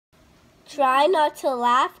Try not to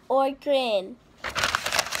laugh or grin.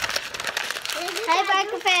 Hi,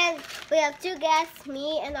 Barker fans. We have two guests,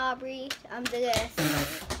 me and Aubrey. I'm the guest.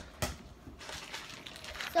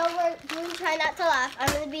 So we're going to try not to laugh. I'm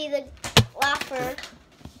going to be the laugher.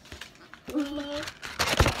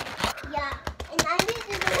 Yeah. And I'm going to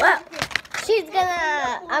do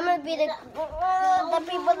I'm going to be the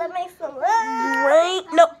people that make some laugh. Right?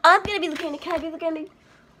 No, I'm going to be the candy. Can I be the candy?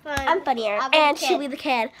 Fine. I'm funnier. And she'll be the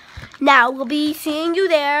kid. Now, we'll be seeing you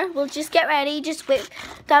there. We'll just get ready. Just wait.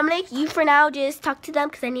 Dominic, you for now just talk to them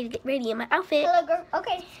because I need to get ready in my outfit. Hello, girl.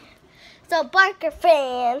 Okay. So, Barker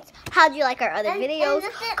fans, how do you like our other videos?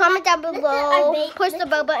 Comment down below. Push the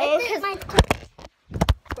bell button because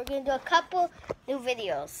we're going to do a couple new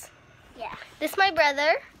videos. Yeah. This is my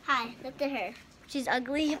brother. Hi, look at her. She's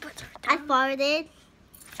ugly. I farted.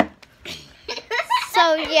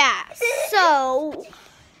 So, yeah. So,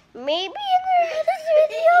 maybe in the other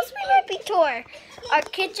videos we might be tour. Our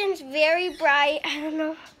kitchen's very bright. I don't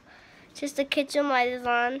know. Just the kitchen light is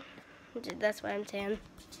on. That's what I'm saying.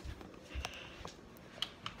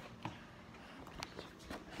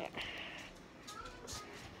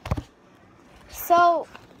 So,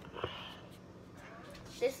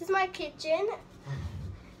 this is my kitchen.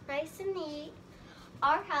 Nice and neat.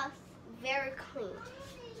 Our house, very clean.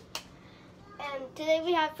 And today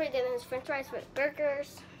we have for dinner is french fries with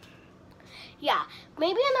burgers. Yeah,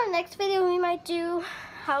 maybe in our next video we might do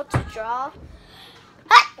how to draw.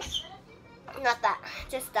 Not that,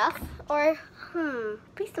 just stuff. Or,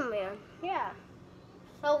 Pizza Man. Yeah.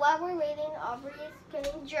 So while we're waiting, Aubrey is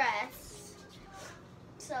getting dressed.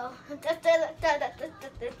 So, this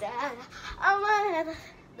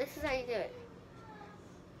is how you do it.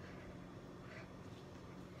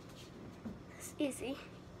 It's easy.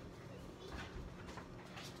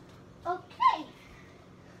 Okay.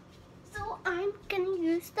 So I'm gonna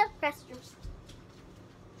use the restroom.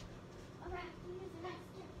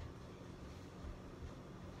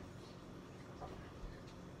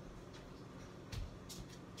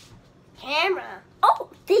 Camera. Oh,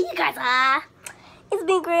 there you guys are. It's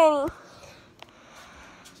Big Granny.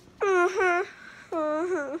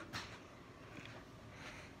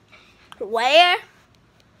 Where?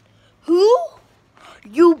 Who?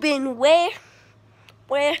 You been where?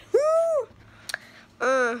 Where? Who?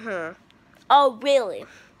 Oh, really?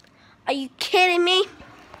 Are you kidding me?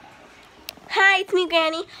 Hi, it's me,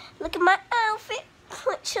 Granny. Look at my outfit.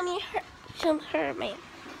 Show me her, man.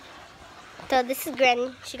 So this is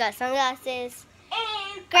Granny. She got sunglasses.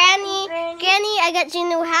 And Granny, I got you a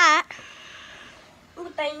new hat. Oh,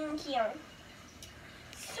 thank you.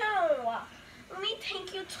 So, let me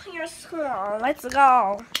take you to your school. Let's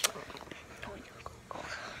go.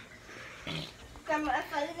 Grandma, I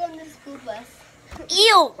finally got on the school bus.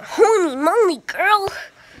 Ew, holy moly, girl.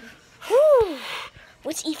 Whew.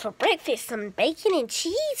 What's eat for breakfast? Some bacon and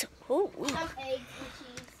cheese? Ooh. Some eggs and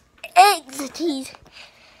cheese. Eggs and cheese.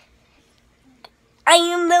 I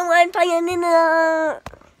am the one playing in the...